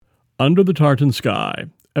Under the Tartan Sky,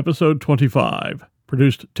 Episode 25,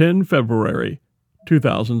 produced 10 February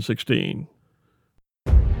 2016.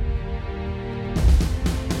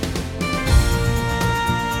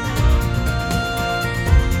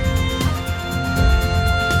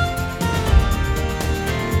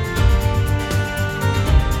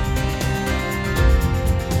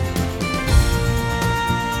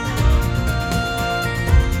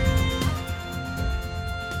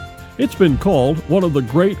 It's been called one of the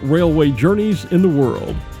great railway journeys in the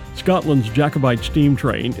world. Scotland's Jacobite steam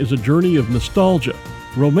train is a journey of nostalgia,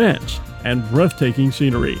 romance, and breathtaking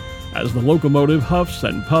scenery as the locomotive huffs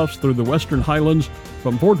and puffs through the Western Highlands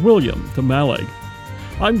from Port William to Mallaig.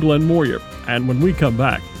 I'm Glenn Moyer, and when we come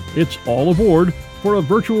back, it's all aboard for a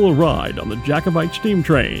virtual ride on the Jacobite steam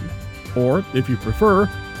train, or, if you prefer,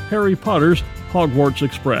 Harry Potter's Hogwarts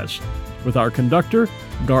Express, with our conductor,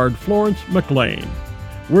 Guard Florence McLean.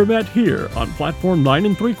 We're met here on platform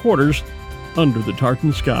 9 3/4, Under the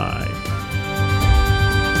Tartan Sky.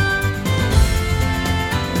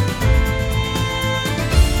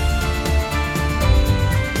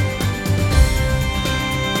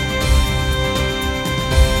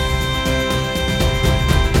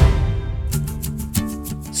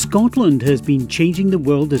 Scotland has been changing the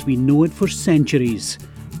world as we know it for centuries,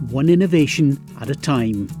 one innovation at a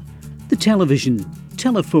time. The television,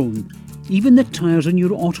 telephone, even the tyres on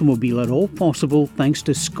your automobile are all possible thanks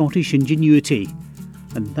to Scottish ingenuity.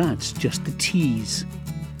 And that's just the tease.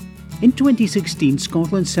 In 2016,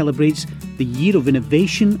 Scotland celebrates the Year of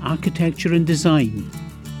Innovation, Architecture and Design.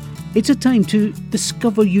 It's a time to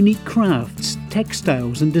discover unique crafts,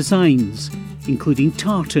 textiles and designs, including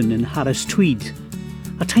tartan and Harris tweed.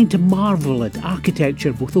 A time to marvel at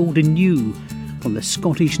architecture both old and new, from the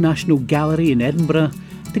Scottish National Gallery in Edinburgh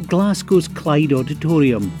to Glasgow's Clyde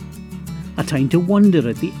Auditorium. A time to wonder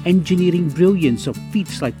at the engineering brilliance of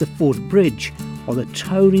feats like the Forth Bridge or the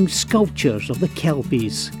towering sculptures of the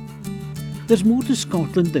Kelpies. There's more to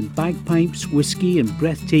Scotland than bagpipes, whisky and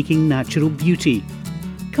breathtaking natural beauty.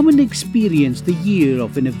 Come and experience the Year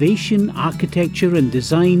of Innovation, Architecture and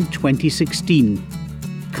Design 2016.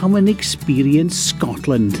 Come and experience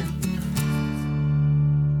Scotland.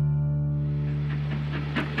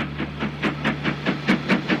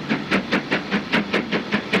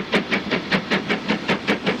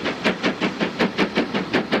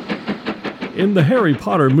 In the Harry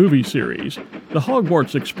Potter movie series, the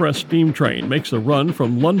Hogwarts Express steam train makes a run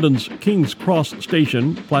from London's King's Cross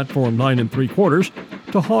Station, platform 9 3/4,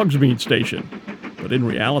 to Hogsmeade Station. But in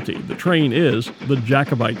reality, the train is the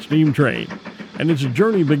Jacobite steam train, and its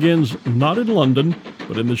journey begins not in London,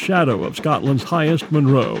 but in the shadow of Scotland's highest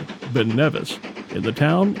Munro, Ben Nevis, in the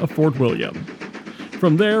town of Fort William.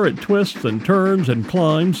 From there, it twists and turns and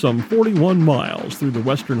climbs some 41 miles through the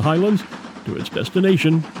Western Highlands to its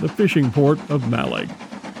destination, the fishing port of Mallaig.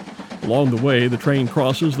 Along the way, the train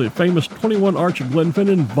crosses the famous 21-arch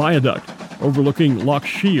Glenfinnan Viaduct, overlooking Loch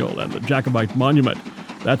Shiel and the Jacobite Monument.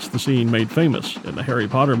 That's the scene made famous in the Harry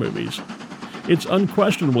Potter movies. It's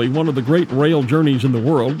unquestionably one of the great rail journeys in the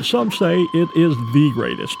world. Some say it is the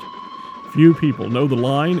greatest. Few people know the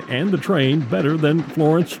line and the train better than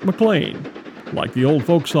Florence McLean. Like the old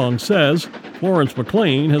folk song says, Florence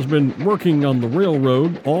McLean has been working on the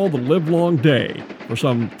railroad all the livelong day for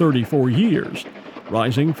some 34 years,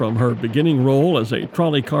 rising from her beginning role as a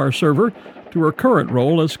trolley car server to her current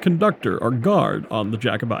role as conductor or guard on the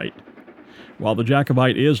Jacobite. While the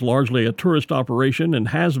Jacobite is largely a tourist operation and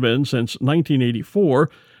has been since 1984,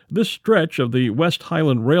 this stretch of the West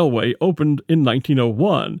Highland Railway opened in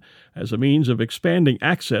 1901 as a means of expanding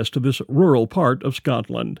access to this rural part of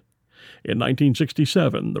Scotland. In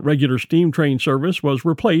 1967, the regular steam train service was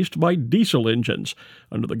replaced by diesel engines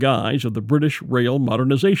under the guise of the British Rail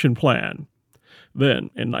Modernisation Plan.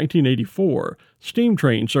 Then, in 1984, steam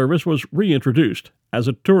train service was reintroduced as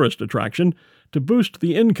a tourist attraction to boost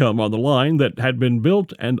the income on the line that had been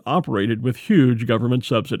built and operated with huge government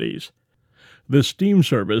subsidies. This steam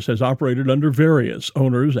service has operated under various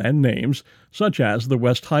owners and names, such as the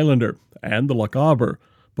West Highlander and the Lochaber,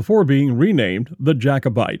 before being renamed the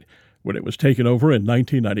Jacobite, when it was taken over in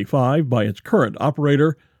 1995 by its current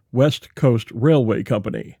operator, West Coast Railway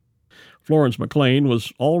Company. Florence McLean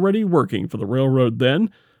was already working for the railroad then,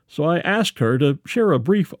 so I asked her to share a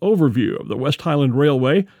brief overview of the West Highland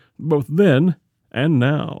Railway, both then and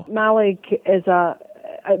now. Mallaig is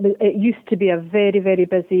it used to be a very, very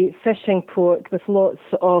busy fishing port with lots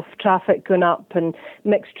of traffic going up and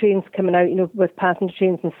mixed trains coming out, with passenger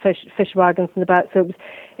trains and fish wagons in the back. So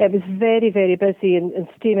it was very, very busy and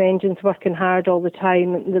steam engines working hard all the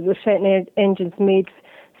time. There were certain engines made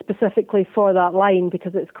specifically for that line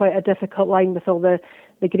because it's quite a difficult line with all the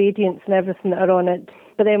the gradients and everything that are on it.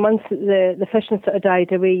 But then once the fishing sort of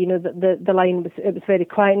died away, the line was very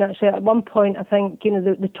quiet. And actually, at one point, I think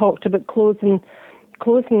they talked about closing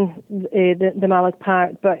the Mallaig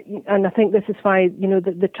Park, and I think this is why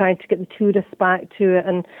they're trying to get the tourists back to it,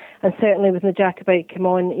 and certainly when the Jacobite came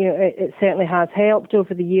on, it certainly has helped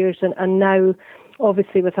over the years, and now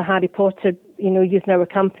obviously with the Harry Potter, using our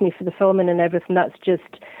company for the filming and everything,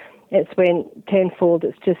 it's went tenfold.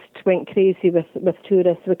 It's just went crazy with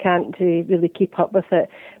tourists. We can't really keep up with it.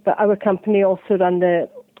 But our company also run the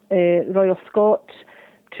Royal Scot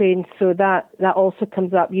train, so that also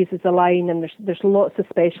comes up, uses the line, and there's lots of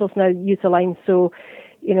specials now use the line. So,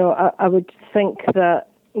 I would think that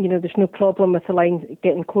there's no problem with the line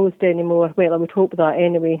getting closed anymore. Well, I would hope that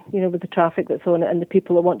anyway. With the traffic that's on it and the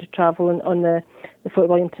people that want to travel on the Fort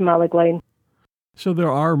William to Mallaig line. So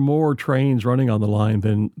there are more trains running on the line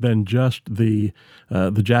than just the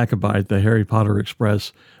Jacobite, the Harry Potter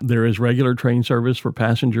Express. There is regular train service for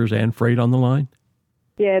passengers and freight on the line?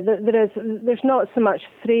 Yeah, there is. There's not so much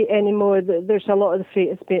freight anymore. There's a lot of the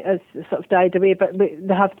freight has sort of died away, but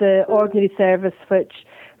they have the ordinary service which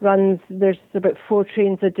runs, there's about 4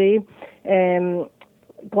 trains a day,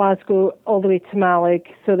 Glasgow all the way to Mallaig.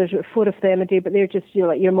 So there's 4 of them a day, but they're just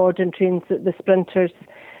your modern trains, the sprinters.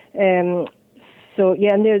 So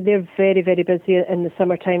yeah, and they're very, very busy in the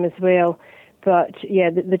summertime as well. But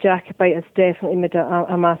yeah, the Jacobite has definitely made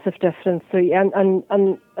a massive difference. So yeah, and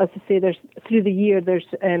as I say, there's through the year there's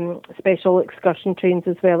special excursion trains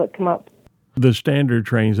as well that come up. The standard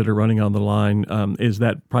trains that are running on the line, is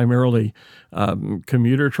that primarily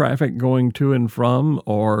commuter traffic going to and from,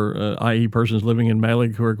 or i.e. persons living in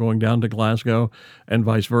Mallaig who are going down to Glasgow and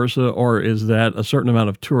vice versa, or is that a certain amount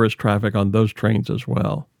of tourist traffic on those trains as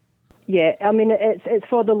well? Yeah, I mean, it's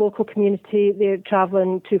for the local community. They're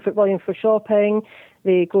travelling to Fort William for shopping.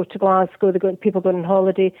 They go to Glasgow. People going on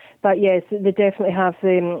holiday. But yes, they definitely have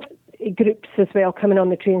groups as well coming on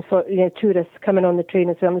the trains for tourists coming on the train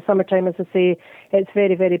as well. In the summertime, as I say, it's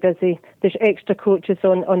very, very busy. There's extra coaches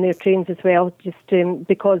on their trains as well, just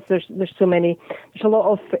because there's so many. There's a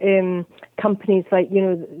lot of companies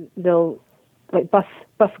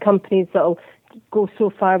bus companies that'll go so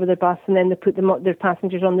far with their bus, and then they put their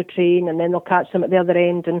passengers on the train, and then they'll catch them at the other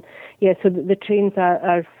end. And yeah, so the trains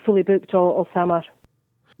are fully booked all summer.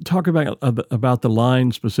 Talk about the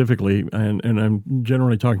line specifically, and I'm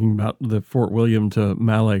generally talking about the Fort William to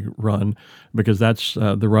Mallaig run, because that's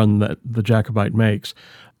the run that the Jacobite makes.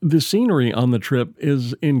 The scenery on the trip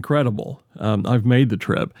is incredible. I've made the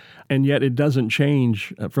trip, and yet it doesn't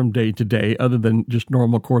change from day to day other than just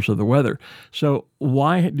normal course of the weather. So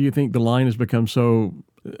why do you think the line has become so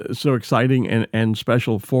exciting and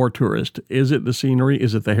special for tourists? Is it the scenery?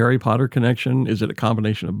 Is it the Harry Potter connection? Is it a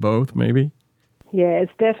combination of both, maybe? Yeah,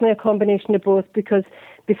 it's definitely a combination of both, because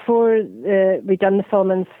before we done the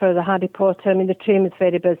filmings for the Harry Potter, I mean, the train was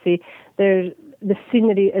very busy. The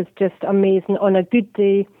scenery is just amazing. On a good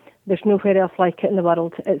day, there's nowhere else like it in the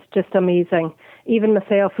world. It's just amazing. Even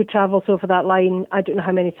myself, who travels over that line, I don't know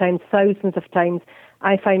how many times, thousands of times,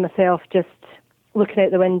 I find myself just looking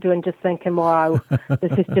out the window and just thinking, wow,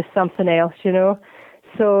 this is just something else,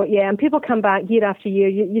 So, yeah, and people come back year after year.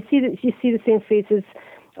 You see the same faces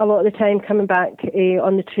a lot of the time coming back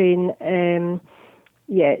on the train.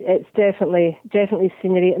 Yeah, it's definitely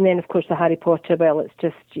scenery. And then, of course, the Harry Potter, well, it's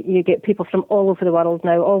just, you get people from all over the world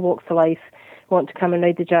now, all walks of life, want to come and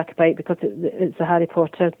ride the Jacobite because it's the Harry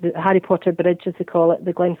Potter Bridge, as they call it,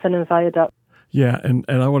 the Glenfinnan Viaduct. Yeah, and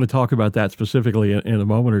I want to talk about that specifically in a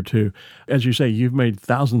moment or two. As you say, you've made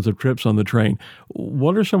thousands of trips on the train.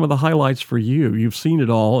 What are some of the highlights for you? You've seen it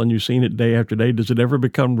all, and you've seen it day after day. Does it ever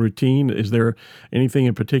become routine? Is there anything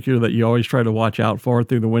in particular that you always try to watch out for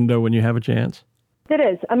through the window when you have a chance?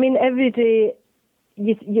 There is. I mean, every day,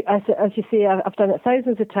 as you say, I've done it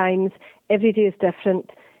thousands of times. Every day is different.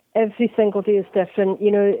 Every single day is different.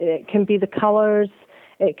 It can be the colours.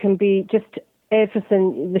 It can be just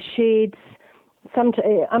everything, the shades. I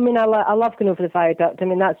love going over the viaduct. I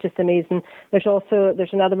mean, that's just amazing. There's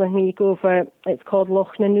another one when you go over, it's called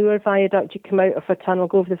Loch na Nuair Viaduct. You come out of a tunnel,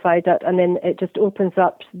 go over the viaduct, and then it just opens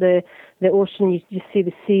up the ocean. You see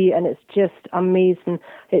the sea, and it's just amazing.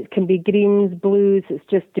 It can be greens, blues. It's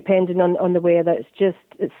just depending on the weather.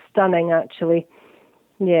 It's stunning, actually.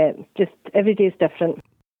 Yeah, just every day is different.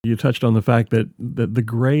 You touched on the fact that the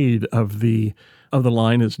grade of the of the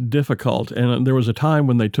line is difficult. And there was a time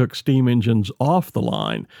when they took steam engines off the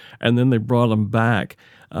line and then they brought them back.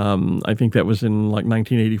 I think that was in like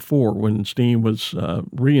 1984 when steam was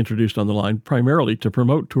reintroduced on the line, primarily to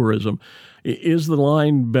promote tourism. Is the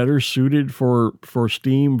line better suited for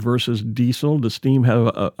steam versus diesel? Does steam have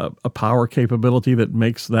a power capability that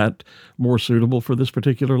makes that more suitable for this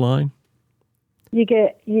particular line?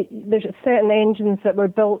 There's certain engines that were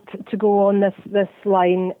built to go on this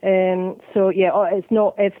line. It's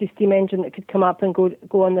not every steam engine that could come up and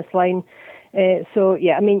go on this line. You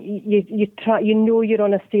know you're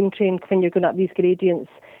on a steam train when you're going up these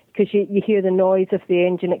gradients because you hear the noise of the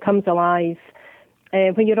engine. It comes alive.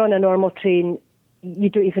 When you're on a normal train, you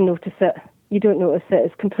don't even notice it. You don't notice it.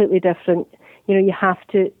 It's completely different. You know, you have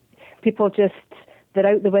to. People they're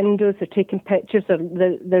out the windows. They're taking pictures. They're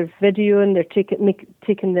videoing. They're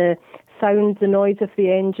taking the sound, the noise of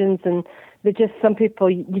the engines, and some people.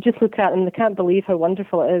 You just look at them. They can't believe how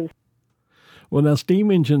wonderful it is. Well, now, steam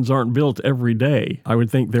engines aren't built every day. I would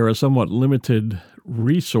think they're a somewhat limited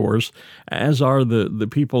resource, as are the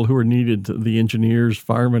people who are needed, the engineers,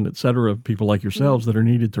 firemen, et cetera, people like yourselves that are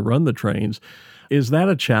needed to run the trains. Is that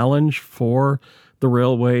a challenge for the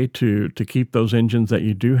railway to keep those engines that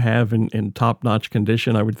you do have in top-notch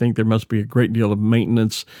condition? I would think there must be a great deal of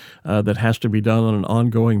maintenance that has to be done on an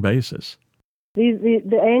ongoing basis.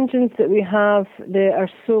 The engines that we have, they are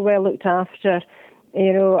so well looked after.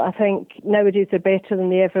 You know, I think nowadays they're better than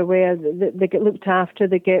they ever were. They get looked after.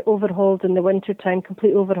 They get overhauled in the winter time,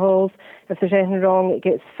 complete overhauls. If there's anything wrong, it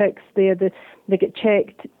gets fixed there. They get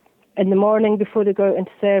checked in the morning before they go out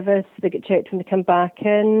into service. They get checked when they come back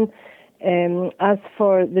in. As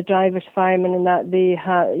for the drivers, firemen, and that, they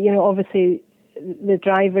have, obviously the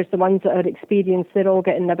drivers, the ones that are experienced, they're all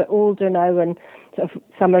getting a bit older now, and sort of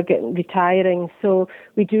some are retiring. So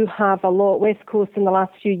we do have a lot. West Coast in the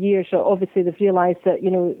last few years, obviously they've realised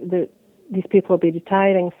that these people will be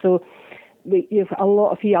retiring. So you have a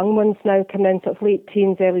lot of young ones now coming in, sort of late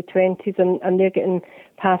teens, early 20s, and they're getting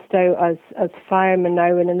passed out as firemen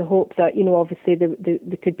now, and in the hope that obviously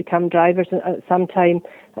they could become drivers at some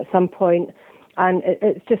point. And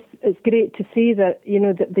it's great to see that,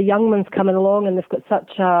 the young ones coming along, and they've got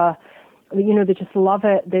such they just love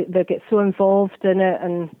it. They get so involved in it,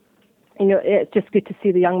 and, it's just good to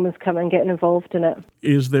see the young ones come and getting involved in it.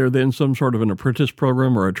 Is there then some sort of an apprentice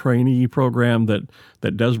program or a trainee program that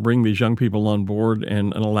does bring these young people on board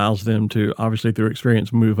and allows them to, obviously through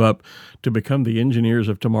experience, move up to become the engineers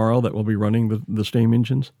of tomorrow that will be running the steam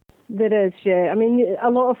engines? There is, yeah. I mean, a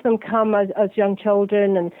lot of them come as young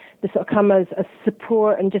children, and they sort of come as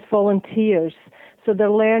support and just volunteers. So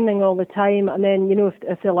they're learning all the time, and then,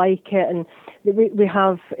 if they like it, and we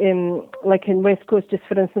have, like in West Coast, just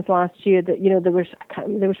for instance, last year, that,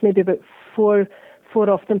 there was maybe about four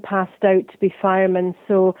of them passed out to be firemen.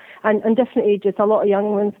 So, and different ages, a lot of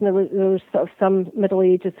young ones, and there was sort of some middle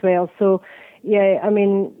age as well. So, yeah, I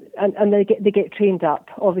mean, and they get trained up.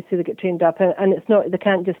 Obviously, they get trained up, and it's not, they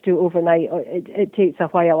can't just do it overnight. It takes a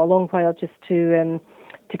long while, just to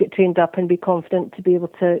get trained up and be confident to be able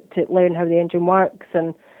to learn how the engine works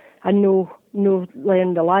and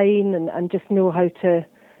learn the line and just know how to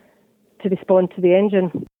respond to the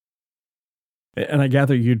engine. And I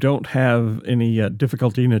gather you don't have any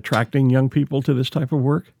difficulty in attracting young people to this type of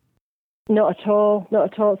work? Not at all.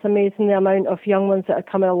 It's amazing the amount of young ones that are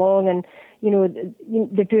coming along, and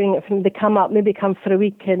they're doing it they come for a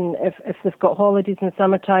week, and if they've got holidays in the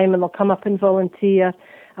summertime, and they'll come up and volunteer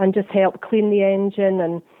and just help clean the engine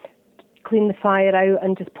and clean the fire out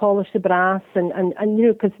and just polish the brass and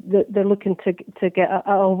because they're looking to get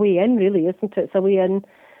a way in, really, isn't it? It's a way in.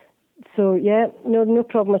 So yeah, no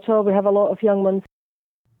problem at all. We have a lot of young ones.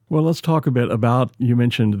 Well, let's talk a bit about, you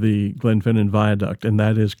mentioned the Glenfinnan Viaduct, and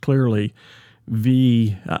that is clearly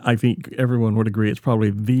I think everyone would agree, it's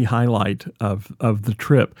probably the highlight of the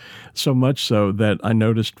trip. So much so that I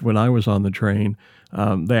noticed when I was on the train,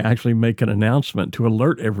 they actually make an announcement to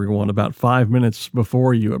alert everyone about 5 minutes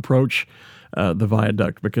before you approach the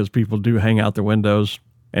viaduct, because people do hang out their windows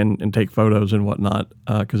and take photos and whatnot,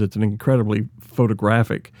 because it's an incredibly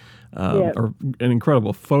photographic or an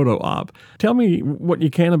incredible photo op. Tell me what you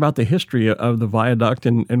can about the history of the viaduct,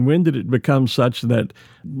 and when did it become such that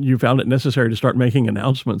you found it necessary to start making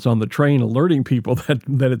announcements on the train alerting people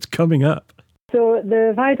that it's coming up? So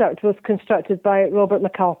the viaduct was constructed by Robert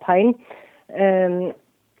McAlpine.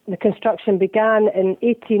 The construction began in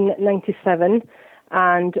 1897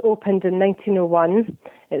 and opened in 1901.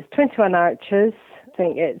 It's 21 arches. I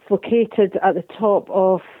think it's located at the top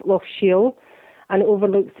of Loch Shiel and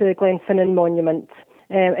overlooks the Glenfinnan Monument.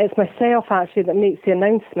 It's myself, actually, that makes the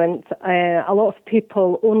announcement. A lot of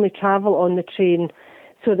people only travel on the train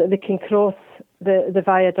so that they can cross the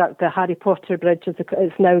viaduct, the Harry Potter Bridge, as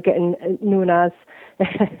it's now getting known as.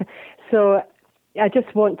 So I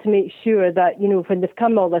just want to make sure that, when they've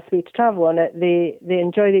come all this way to travel on it, they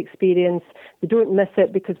enjoy the experience. They don't miss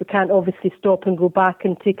it, because we can't obviously stop and go back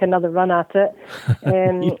and take another run at it.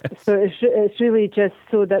 Yes. So it's really just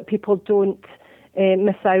so that people don't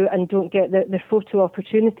miss out and don't get their photo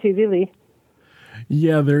opportunity, really.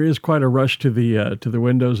 Yeah, there is quite a rush to the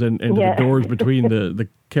windows and to the doors between the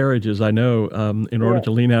carriages, I know, in order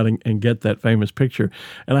to lean out and get that famous picture.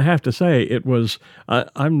 And I have to say, it was,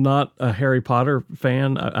 I'm not a Harry Potter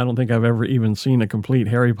fan. I don't think I've ever even seen a complete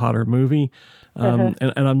Harry Potter movie. And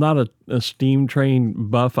I'm not a steam train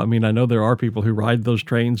buff. I mean, I know there are people who ride those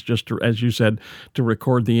trains just to, as you said, to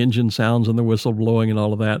record the engine sounds and the whistle blowing and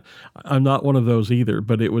all of that. I'm not one of those either,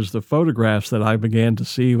 but it was the photographs that I began to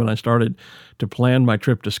see when I started to plan my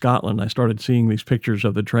trip to Scotland. I started seeing these pictures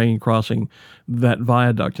of the train crossing that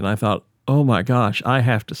viaduct, and I thought, oh my gosh, I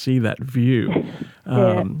have to see that view.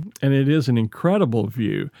 And it is an incredible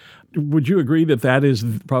view. Would you agree that is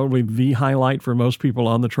probably the highlight for most people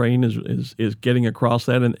on the train is getting across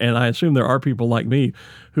that? And I assume there are people like me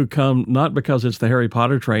who come not because it's the Harry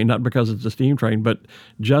Potter train, not because it's a steam train, but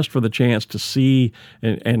just for the chance to see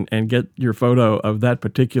and get your photo of that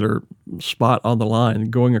particular spot on the line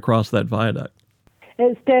going across that viaduct.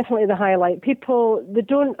 It's definitely the highlight. People, they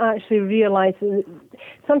don't actually realise.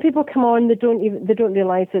 Some people come on, they don't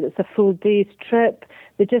realise that it's a full day's trip.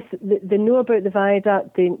 They know about the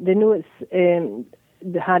viaduct. They know it's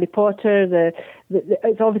the Harry Potter.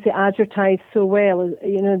 It's obviously advertised so well.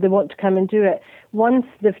 They want to come and do it. Once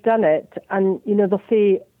they've done it, and they'll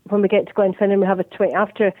say, when we get to Glenfinnan, we have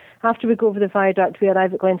after we go over the viaduct, we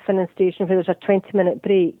arrive at Glenfinnan station where there's a 20-minute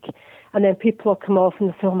break. And then people will come off and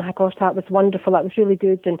they'll say, oh my gosh, that was wonderful, that was really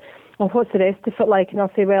good. And what's the rest of it like? And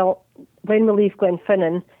I'll say, well, when we leave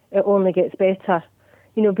Glenfinnan, it only gets better,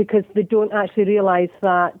 because they don't actually realise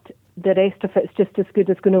that the rest of it's just as good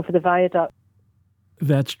as going over the viaduct.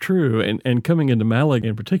 That's true. And coming into Mallaig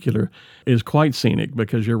in particular is quite scenic,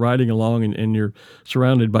 because you're riding along and you're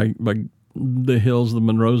surrounded by the hills, the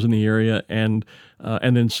Munros in the area, and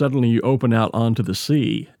then suddenly you open out onto the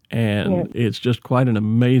sea. And it's just quite an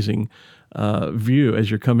amazing view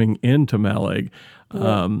as you're coming into Mallaig.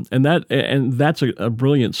 And that's a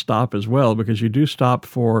brilliant stop as well, because you do stop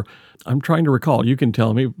for, I'm trying to recall, you can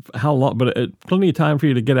tell me how long, but plenty of time for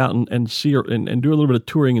you to get out and see and do a little bit of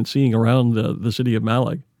touring and seeing around the city of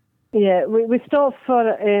Mallaig. Yeah, we stop for,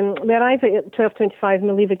 we arrive at 12:25 and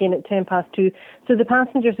we leave again at 2:10. So the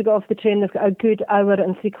passengers who got off the train, they've got a good hour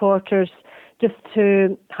and 3/4 just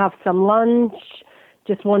to have some lunch,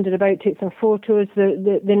 just wander about, take some photos.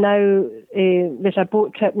 They now, there's a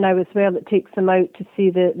boat trip now as well that takes them out to see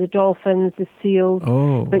the dolphins, the seals,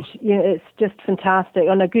 which it's just fantastic.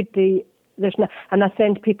 On a good day, and I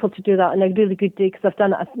send people to do that on a really good day, because I've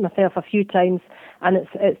done it myself a few times, and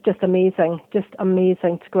it's just amazing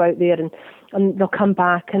to go out there, and they'll come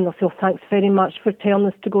back and they'll say, oh, thanks very much for telling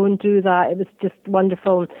us to go and do that. It was just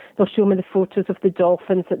wonderful. And they'll show me the photos of the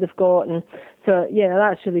dolphins that they've got, and so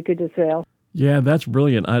that's really good as well. Yeah, that's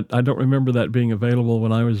brilliant. I don't remember that being available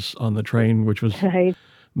when I was on the train, which was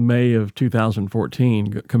May of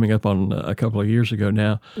 2014, coming up on a couple of years ago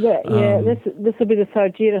now. Yeah. This will be the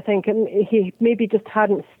third year, I think. He maybe just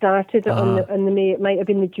hadn't started it on the May. It might have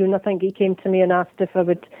been the June. I think he came to me and asked if I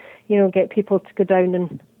would, get people to go down,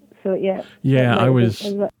 and so yeah. Yeah,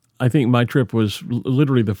 I think my trip was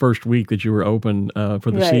literally the first week that you were open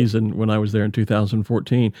for the season when I was there in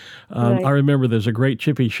 2014. I remember there's a great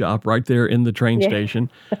chippy shop right there in the train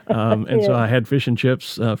station. So I had fish and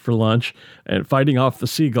chips for lunch and fighting off the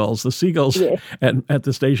seagulls. The seagulls at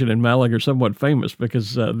the station in Mallaig are somewhat famous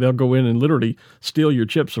because they'll go in and literally steal your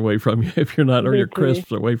chips away from you if you're not, or your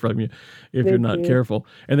crisps away from you if you're not careful.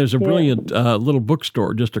 And there's a brilliant little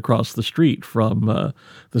bookstore just across the street from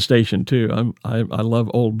the station too. I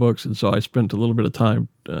love old books. And so I spent a little bit of time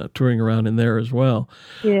touring around in there as well.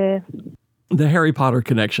 Yeah. The Harry Potter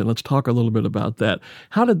connection, let's talk a little bit about that.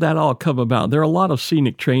 How did that all come about? There are a lot of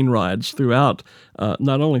scenic train rides throughout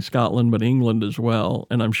not only Scotland, but England as well,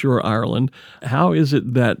 and I'm sure Ireland. How is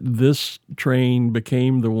it that this train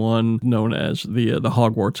became the one known as the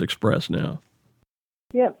Hogwarts Express now?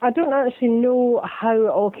 Yeah, I don't actually know how it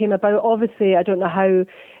all came about. Obviously, I don't know how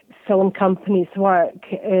film companies work.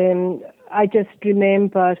 I just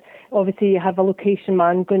remember, obviously, you have a location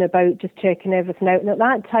man going about just checking everything out. And at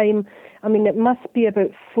that time, I mean, it must be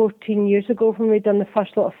about 14 years ago when we'd done the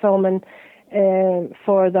first lot of filming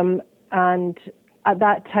for them. And at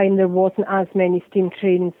that time there wasn't as many steam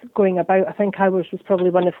trains going about. I think ours was probably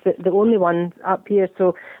one of the only ones up here.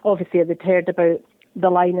 So obviously they'd heard about the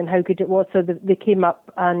line and how good it was. So they came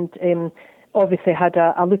up and obviously had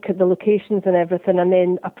a look at the locations and everything, and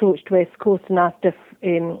then approached West Coast and asked if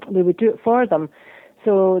we would do it for them.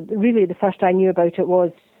 So really the first I knew about it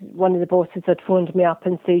was one of the bosses had phoned me up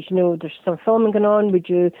and said, there's some filming going on. Would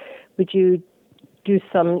you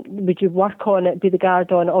work on it, be the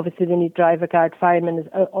guard on it? Obviously they need driver, guard, fireman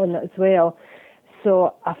on it as well.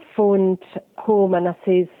 So I phoned home and I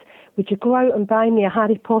says, would you go out and buy me a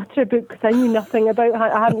Harry Potter book? Because I knew nothing about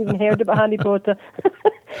I hadn't even heard about Harry Potter.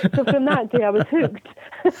 So from that day I was hooked.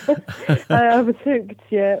 I was hooked,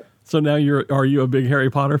 yeah. So now are you a big Harry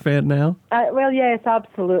Potter fan now? Well, yes,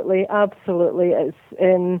 absolutely. It's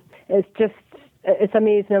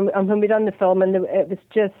amazing. And when we done the film, and it was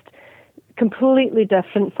just completely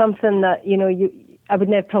different, something that I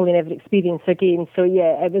would probably never experience again. So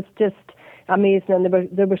yeah, it was just amazing, and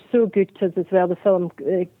they were so good to us as well, the film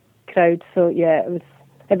crowd. So yeah, it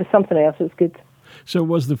was something else. It was good. So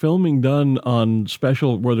was the filming done on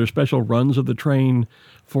were there special runs of the train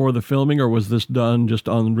for the filming, or was this done just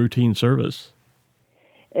on routine service?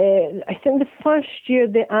 I think the first year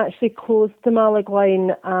they actually closed the Mallaig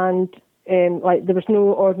line, and there was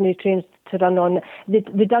no ordinary trains to run on.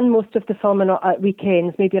 They done most of the filming at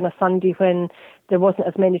weekends, maybe on a Sunday when there wasn't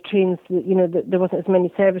as many trains, there wasn't as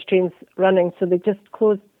many service trains running, so they just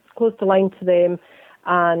closed the line to them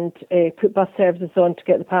and put bus services on to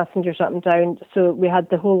get the passengers up and down. So we had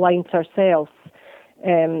the whole line to ourselves.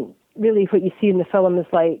 Really what you see in the film is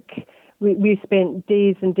like we spent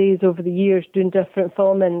days and days over the years doing different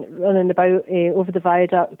filming, running about over the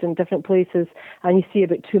viaduct in different places, and you see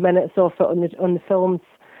about 2 minutes of it on the films.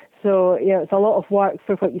 So it's a lot of work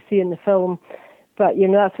for what you see in the film. But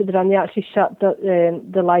that's what they done. They actually shut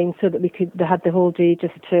the line so that they had the whole day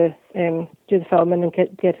just to do the filming and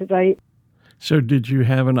get it right. So did you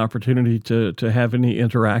have an opportunity to have any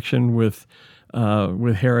interaction with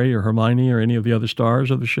Harry or Hermione or any of the other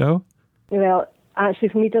stars of the show? Well, actually,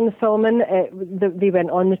 when we done the filming, they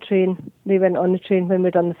went on the train. They went on the train when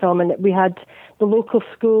we done the filming. We had the local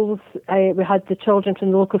schools. We had the children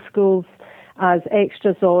from the local schools as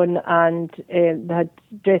extras on, and they had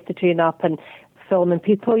dressed the train up and filming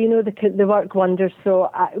people. They work wonders.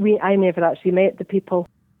 So I never actually met the people.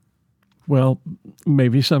 Well,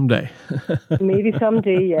 maybe someday. Maybe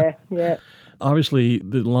someday, yeah. Obviously,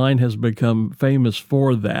 the line has become famous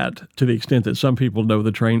for that, to the extent that some people know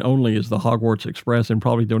the train only as the Hogwarts Express and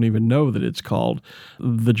probably don't even know that it's called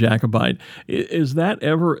the Jacobite. Is that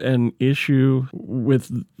ever an issue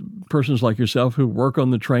with persons like yourself who work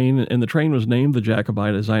on the train? And the train was named the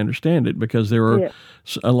Jacobite, as I understand it, because there are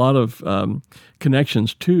a lot of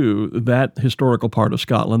connections to that historical part of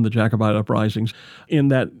Scotland, the Jacobite uprisings, in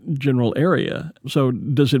that general area. So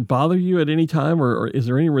does it bother you at any time, or is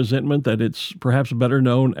there any resentment that it's perhaps better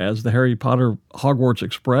known as the Harry Potter Hogwarts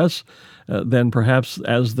Express than perhaps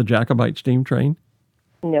as the Jacobite steam train?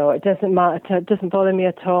 No, it doesn't matter. It doesn't bother me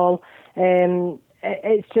at all.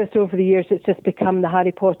 It's just over the years, it's just become the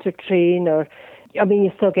Harry Potter train,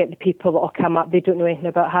 you still get the people that will come up, they don't know anything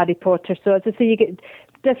about Harry Potter. So as I say, you get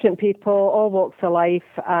different people, all walks of life,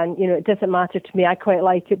 and, it doesn't matter to me. I quite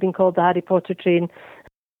like it being called the Harry Potter train.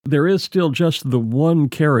 There is still just the one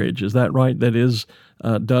carriage, is that right, that is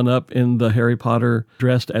done up in the Harry Potter,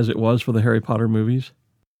 dressed as it was for the Harry Potter movies?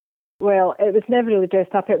 Well, it was never really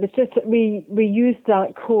dressed up. It was just that we used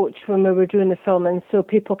that coach when we were doing the filming, so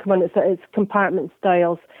people come on, it's compartment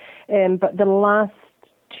styles. But the last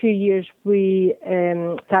 2 years,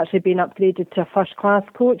 it's actually been upgraded to a first-class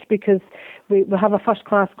coach, because we have a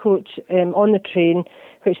first-class coach on the train,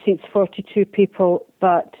 which seats 42 people,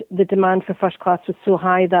 but the demand for first class was so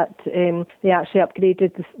high that they actually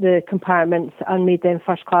upgraded the compartments and made them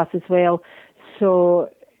first class as well. So,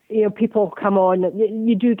 people come on.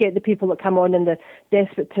 You do get the people that come on and they're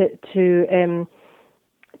desperate to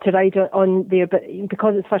ride on there, but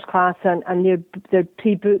because it's first class and they're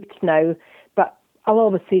pre-booked now. But I'll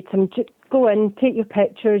always say to them, go in, take your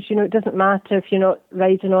pictures. It doesn't matter if you're not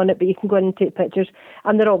riding on it, but you can go in and take pictures,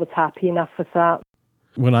 and they're always happy enough with that.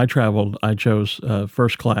 When I traveled, I chose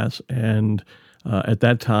first class, and at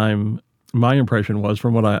that time, my impression was,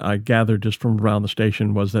 from what I gathered just from around the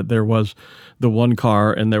station, was that there was the one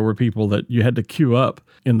car, and there were people that you had to queue up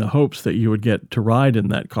in the hopes that you would get to ride in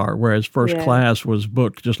that car, whereas first class was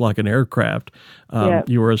booked just like an aircraft.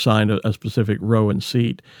 You were assigned a specific row and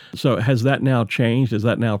seat. So has that now changed? Is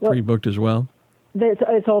that now pre-booked as well?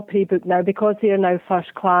 It's all pre-booked now because they are now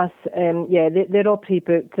first class. They're all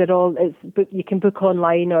pre-booked. You can book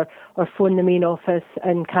online or phone the main office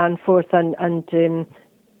in Canforth, and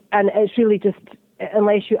it's really just,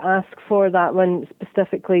 unless you ask for that one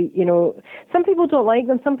specifically, some people don't like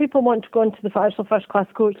them. Some people want to go into the actual first class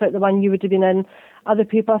coach like the one you would have been in. Other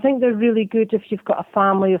people, I think they're really good if you've got a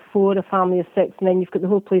family of 4, a family of 6, and then you've got the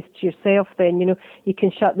whole place to yourself. Then you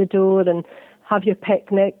can shut the door and have your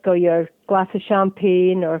picnic or your glass of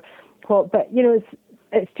champagne or what. But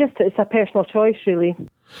it's a personal choice, really.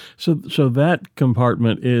 So that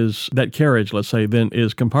compartment that carriage, let's say, then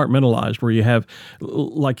is compartmentalized, where you have,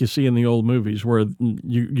 like you see in the old movies, where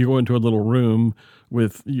you go into a little room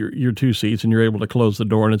with your 2 seats and you're able to close the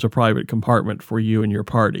door, and it's a private compartment for you and your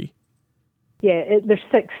party. Yeah, there's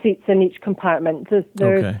 6 seats in each compartment.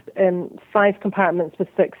 There's 5 compartments with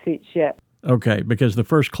 6 seats. Yeah. Okay, because the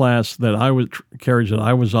first class carriage that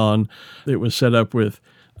I was on, it was set up with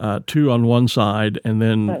 2 on one side and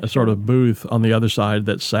then a sort of booth on the other side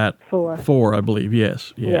that sat 4, I believe.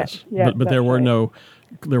 Yes. Yeah, but there were no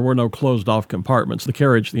closed off compartments.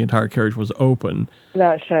 The entire carriage was open.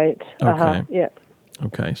 That's right. Okay. Yeah.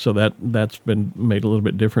 Okay, so that's been made a little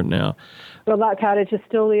bit different now. Well, that carriage is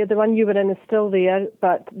still there. The one you were in is still there,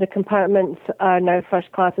 but the compartments are now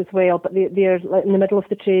first class as well. But they're like in the middle of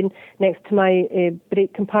the train, next to my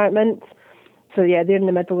brake compartment. So yeah, they're in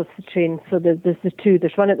the middle of the train. So there's the 2.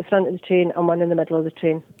 There's one at the front of the train and one in the middle of the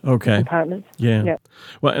train. Okay. Compartments. Yeah.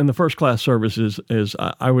 Well, and the first class service is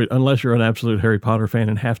I would, unless you're an absolute Harry Potter fan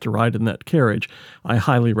and have to ride in that carriage, I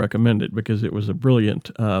highly recommend it because it was a brilliant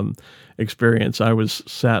experience. I was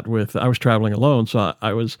traveling alone, so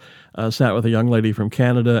I was sat with a young lady from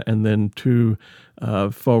Canada and then 2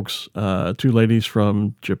 ladies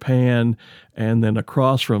from Japan, and then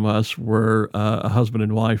across from us were a husband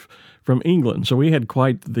and wife from England. So we had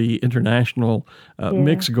quite the international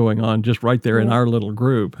mix going on just right there in our little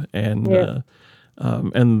group, and the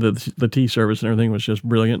tea service and everything was just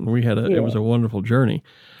brilliant, and we had it was a wonderful journey.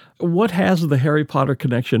 What has the Harry Potter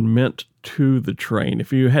connection meant to the train?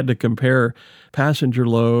 If you had to compare passenger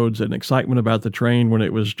loads and excitement about the train when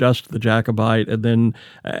it was just the Jacobite, and then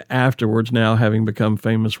afterwards now having become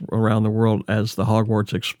famous around the world as the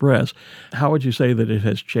Hogwarts Express, how would you say that it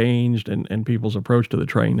has changed and people's approach to the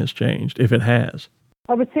train has changed, if it has?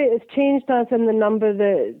 I would say it's changed as in the number.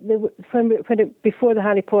 Before the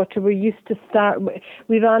Harry Potter, we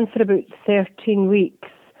ran for about 13 weeks.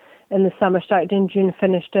 In the summer, started in June,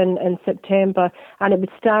 finished in September, and it would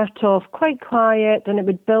start off quite quiet, and it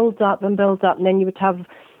would build up, and then you would have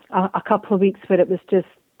a couple of weeks where it was just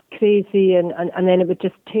crazy, and then it would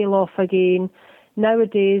just tail off again.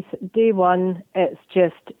 Nowadays, day one, it's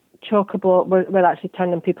just chock-a-block. We're actually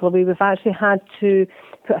turning people away. We've actually had to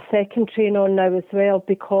put a second train on now as well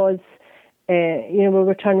because we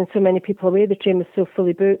were turning so many people away. The train was so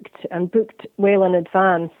fully booked and booked well in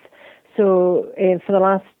advance. So for the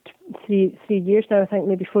last 3 years now, I think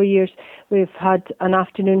maybe 4 years, we've had an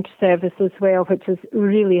afternoon service as well, which has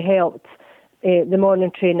really helped. The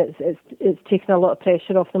morning train, it's taken a lot of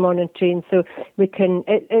pressure off the morning train, so we can.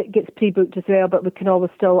 It gets pre-booked as well, but we can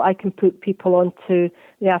always I can put people onto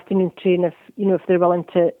the afternoon train if they're willing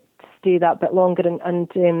to stay that bit longer and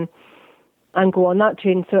go on that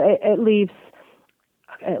train. So it leaves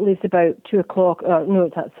about 2 o'clock. I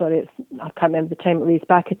can't remember the time it leaves.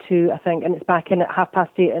 Back at 2, I think, and it's back in at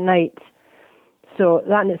 8:30 at night. So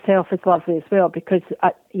that in itself is lovely as well because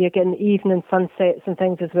you're getting evening sunsets and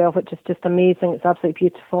things as well, which is just amazing. It's absolutely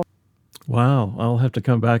beautiful. Wow, I'll have to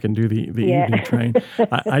come back and do the evening train.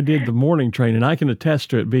 I did the morning train, and I can attest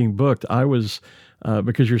to it being booked. I was,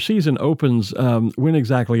 because your season opens, when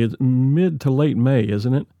exactly? It's mid to late May,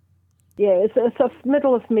 isn't it? Yeah, it's sort of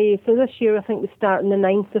middle of May. So this year I think we start on the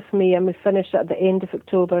 9th of May and we finish at the end of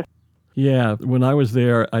October. Yeah, when I was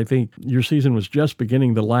there, I think your season was just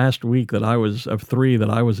beginning the last week of 3 that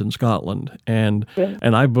I was in Scotland. And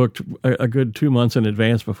I booked a good 2 months in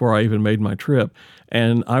advance before I even made my trip.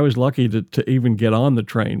 And I was lucky to even get on the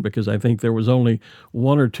train because I think there was only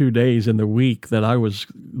 1 or 2 days in the week that I was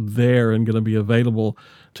there and going to be available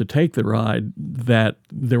to take the ride that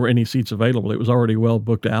there were any seats available. It was already well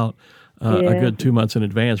booked out. A good 2 months in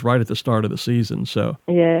advance, right at the start of the season. So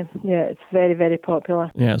yeah, it's very, very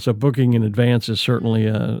popular. Yeah, so booking in advance is certainly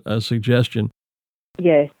a suggestion.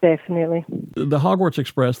 Yes, definitely. The Hogwarts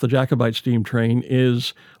Express, the Jacobite steam train,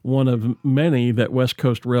 is one of many that West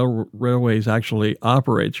Coast Railways actually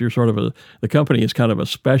operates. You're the company is kind of a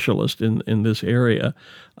specialist in this area.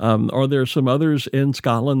 Are there some others in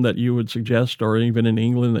Scotland that you would suggest, or even in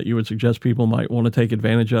England, that you would suggest people might want to take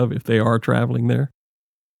advantage of if they are traveling there?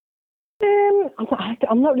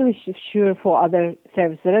 I'm not really sure what other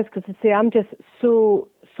service there is, because I say I'm just so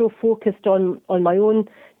focused on my own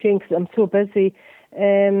train because I'm so busy.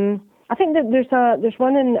 I think that there's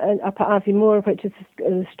one up at Aviemore, which is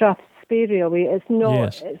the Strathspey Railway. It's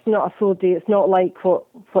not a full day. It's not like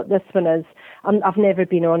what this one is. I've never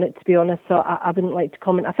been on it, to be honest, so I wouldn't like to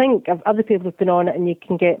comment. I think other people have been on it, and you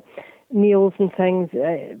can get meals and things.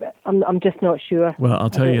 I'm just not sure. Well, I'll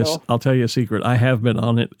tell you a secret. I have been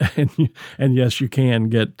on it, and yes, you can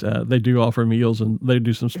get. They do offer meals, and they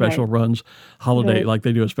do some special runs, holiday, like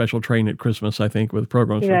they do a special train at Christmas, I think, with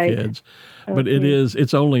programs for kids. But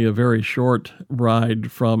it's only a very short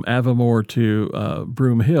ride from Aviemore to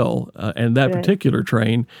Broom Hill, and that particular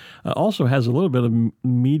train also has a little bit of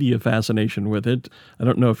media fascination with it. I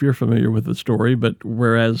don't know if you're familiar with the story, but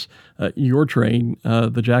whereas your train,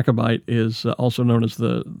 the Jacobite, is also known as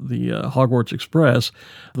the Hogwarts Express,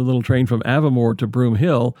 the little train from Aviemore to Broom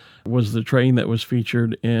Hill was the train that was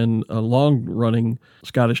featured in a long-running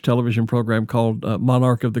Scottish television program called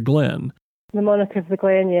Monarch of the Glen. The Monarch of the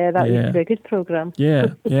Glen, that used to be a good program.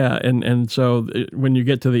 And so when you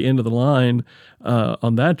get to the end of the line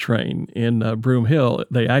on that train in Broom Hill,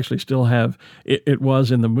 they actually still have it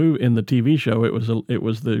was in the TV show. It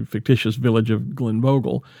was the fictitious village of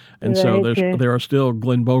Glenbogle, and so there are still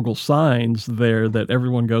Glenbogle signs there that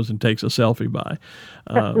everyone goes and takes a selfie by.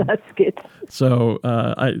 That's good. So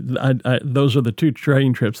those are the two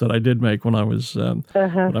train trips that I did make when I was over in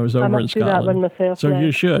Scotland. Do that one myself. So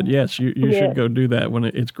you should, yes, you should go do that when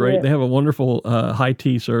it's great. Yeah. They have a wonderful high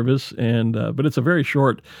tea service, and but it's a very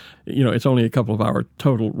short. It's only a couple of hour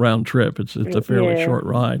total round trip. It's a fairly short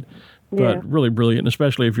ride, but really brilliant.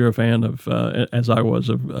 Especially if you're a fan of, as I was,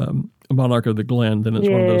 of Monarch of the Glen, then it's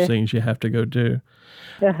one of those things you have to go do.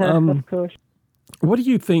 Of course. What do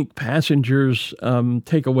you think passengers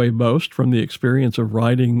take away most from the experience of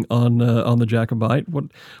riding on the Jacobite? What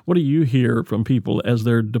do you hear from people as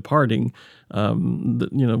they're departing?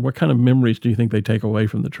 What kind of memories do you think they take away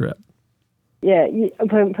from the trip? Yeah,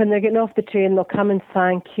 when they're getting off the train, they'll come and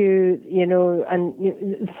thank you,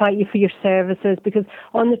 and thank you for your services. Because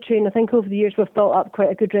on the train, I think over the years we've built up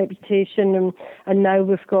quite a good reputation, and now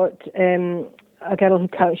we've got a girl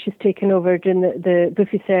who she's taken over doing the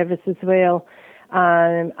buffet service as well.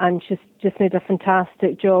 And she's just made a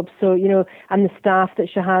fantastic job. So, and the staff that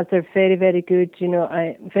she has, they're very, very good,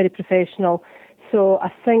 very professional. So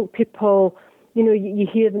I think people, you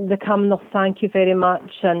hear them, they come and they'll thank you very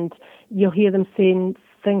much, and you'll hear them saying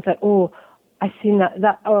things like, oh, I've seen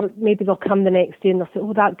that, or maybe they'll come the next day and they'll say,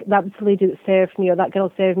 oh, that was the lady that served me, or that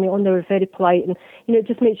girl served me, and they were very polite, and it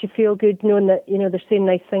just makes you feel good knowing that they're saying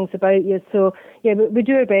nice things about you. So we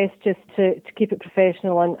do our best just to keep it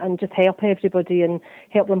professional and just help everybody and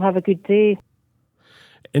help them have a good day.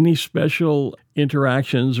 Any special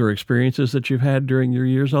interactions or experiences that you've had during your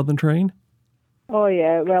years on the train? Oh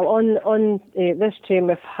yeah, well on this train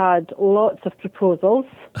we've had lots of proposals.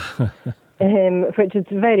 Which is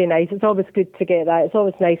very nice. It's always good to get that. It's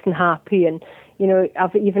always nice and happy. And,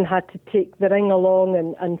 I've even had to take the ring along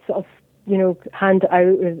and sort of, hand it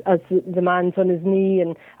out as the man's on his knee.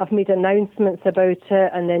 And I've made announcements about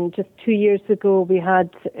it. And then just 2 years ago, we had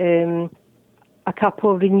a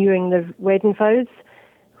couple renewing their wedding vows,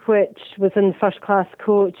 which was in the first class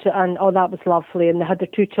coach. And, that was lovely. And they had their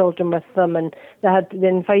 2 children with them. And they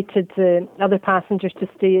invited the other passengers to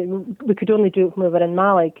stay. We could only do it when we were in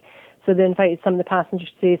Mallaig. So they invited some of the passengers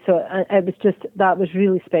to stay. So that was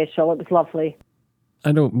really special. It was lovely.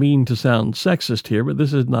 I don't mean to sound sexist here, but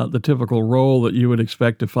this is not the typical role that you would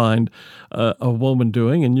expect to find a woman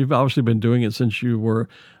doing. And you've obviously been doing it since you were,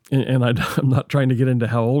 and I'm not trying to get into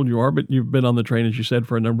how old you are, but you've been on the train, as you said,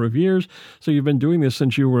 for a number of years. So you've been doing this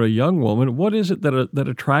since you were a young woman. What is it that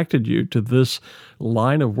attracted you to this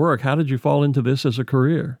line of work? How did you fall into this as a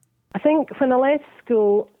career? I think when I left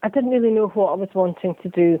school, I didn't really know what I was wanting to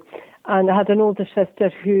do. And I had an older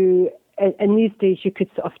sister who, in these days, you could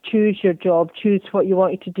sort of choose your job, choose what you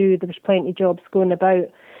wanted to do. There was plenty of jobs going about.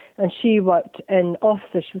 And she worked in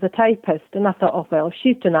offices. She was a typist. And I thought, oh, well, if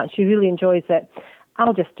she's doing that, she really enjoys it,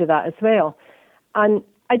 I'll just do that as well. And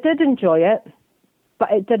I did enjoy it,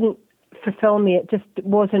 but it didn't fulfill me. It just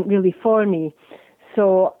wasn't really for me.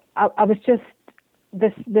 So I was just,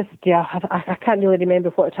 I can't really remember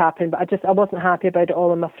what had happened, but I wasn't happy about it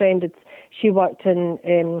all. And my friend she worked in,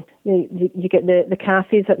 you get the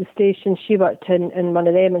cafes at the station. She worked in one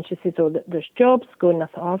of them, and she says, oh, there's jobs going. I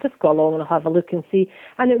thought, I'll just go along and I'll have a look and see.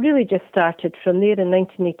 And it really just started from there in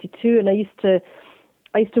 1982. And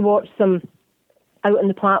I used to watch them out on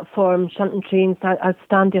the platform, shunting trains. I'd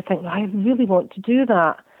stand there thinking, I really want to do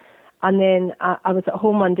that. And then I was at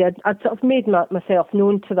home one day. I'd sort of made myself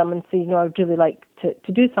known to them and said, I would really like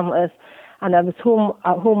to do something like this. And I was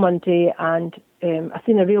at home one day, and I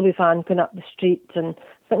seen a railway van going up the street, and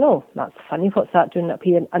I thought, no, that's funny, what's that doing up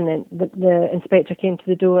here? And then the inspector came to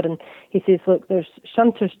the door, and he says, look, there's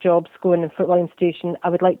shunters jobs going in Fort William Station. I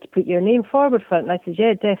would like to put your name forward for it. And I said,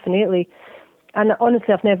 yeah, definitely. And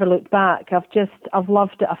honestly, I've never looked back. I've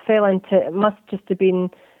loved it. I fell into it. It must just have been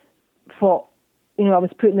what, I was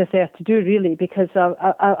putting this there to do, really, because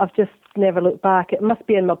I've just never looked back. It must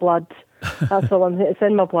be in my blood. That's all it's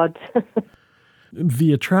in my blood.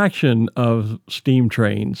 The attraction of steam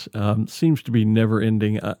trains seems to be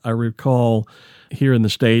never-ending. I recall here in the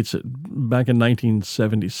States, back in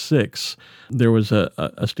 1976, there was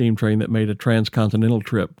a steam train that made a transcontinental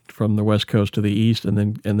trip from the West Coast to the East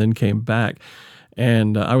and then came back.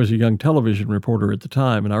 And I was a young television reporter at the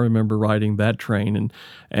time, and I remember riding that train,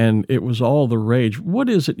 and it was all the rage. What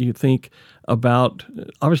is it you think about?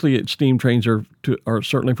 Obviously, steam trains are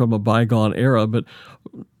certainly from a bygone era, but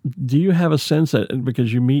do you have a sense that,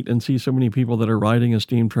 because you meet and see so many people that are riding a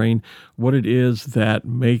steam train, what it is that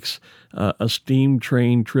makes a steam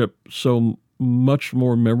train trip so much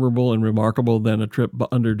more memorable and remarkable than a trip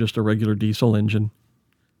under just a regular diesel engine?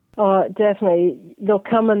 Oh, definitely. They'll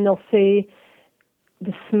come and they'll say,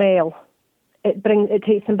 the smell, it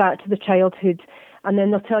takes them back to the childhood, and then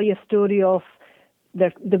they'll tell you a story of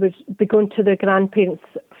they would be going to their grandparents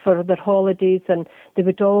for their holidays, and they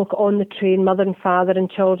would all go on the train, mother and father and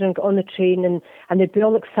children go on the train, and they'd be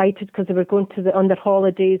all excited because they were going on their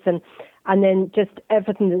holidays, and then just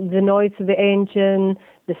everything, the noise of the engine,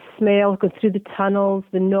 the smell going through the tunnels,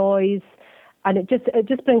 the noise, and it just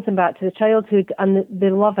brings them back to the childhood, and they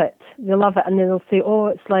love it, and then they'll say, oh,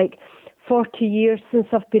 it's like 40 years since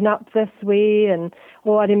I've been up this way, and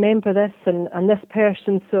I remember this and this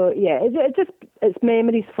person. So yeah, it's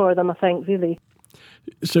memories for them, I think, really.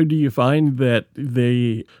 So do you find that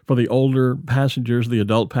for the older passengers, the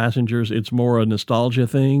adult passengers, it's more a nostalgia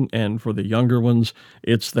thing, and for the younger ones,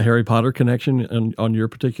 it's the Harry Potter connection on your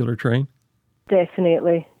particular train?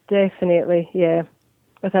 Definitely, yeah,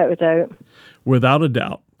 without a doubt. Without a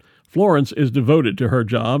doubt. Florence is devoted to her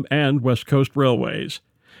job and West Coast Railways.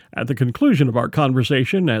 At the conclusion of our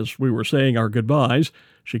conversation, as we were saying our goodbyes,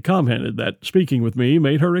 she commented that speaking with me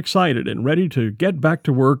made her excited and ready to get back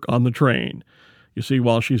to work on the train. You see,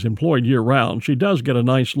 while she's employed year-round, she does get a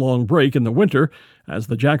nice long break in the winter, as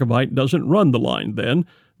the Jacobite doesn't run the line then,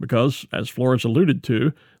 because, as Florence alluded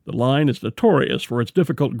to, the line is notorious for its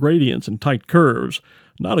difficult gradients and tight curves,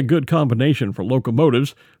 not a good combination for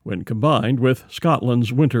locomotives when combined with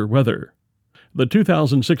Scotland's winter weather. The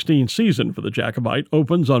 2016 season for the Jacobite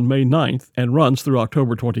opens on May 9th and runs through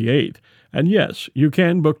October 28th. And yes, you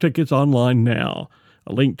can book tickets online now.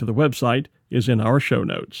 A link to the website is in our show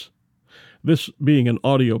notes. This being an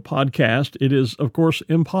audio podcast, it is, of course,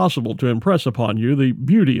 impossible to impress upon you the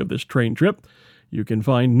beauty of this train trip. You can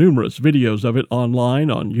find numerous videos of it online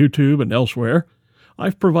on YouTube and elsewhere.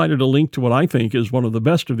 I've provided a link to what I think is one of the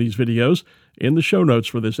best of these videos in the show notes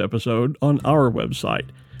for this episode on our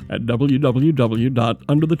website at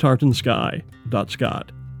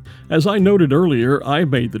www.underthetartansky.scot. As I noted earlier, I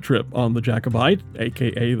made the trip on the Jacobite,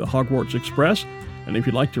 aka the Hogwarts Express, and if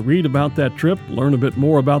you'd like to read about that trip, learn a bit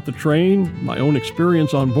more about the train, my own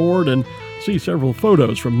experience on board, and see several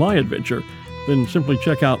photos from my adventure, then simply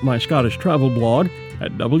check out my Scottish travel blog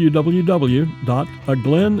at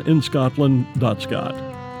www.aglenInScotland.scot.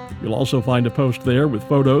 You'll also find a post there with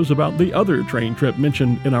photos about the other train trip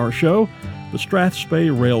mentioned in our show, the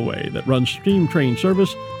Strathspey Railway that runs steam train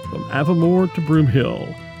service from Avamore to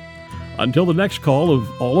Broomhill. Until the next call of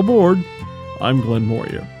All Aboard, I'm Glenn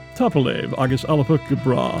Moyer. Tapalev agus Alapuk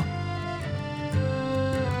Gebra.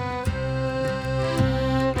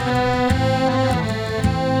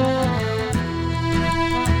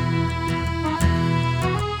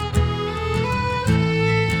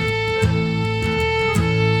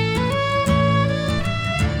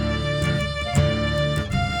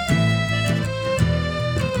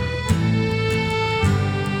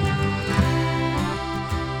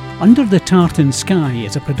 Under the Tartan Sky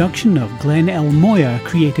is a production of Glenn L. Moyer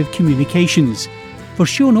Creative Communications. For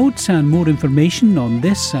show notes and more information on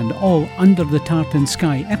this and all Under the Tartan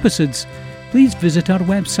Sky episodes, please visit our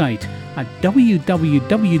website at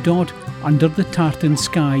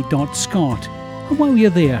www.underthetartansky.scot. And while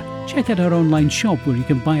you're there, check out our online shop where you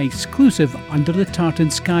can buy exclusive Under the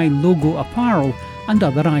Tartan Sky logo apparel and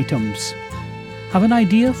other items. Have an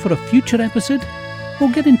idea for a future episode?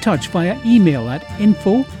 Or get in touch via email at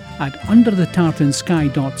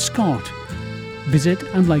info@underthetartansky.scot. Visit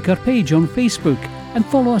and like our page on Facebook and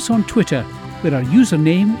follow us on Twitter where our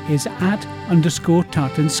username is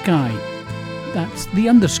 @_TartanSky. That's the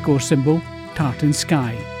underscore symbol, Tartan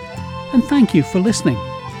Sky. And thank you for listening.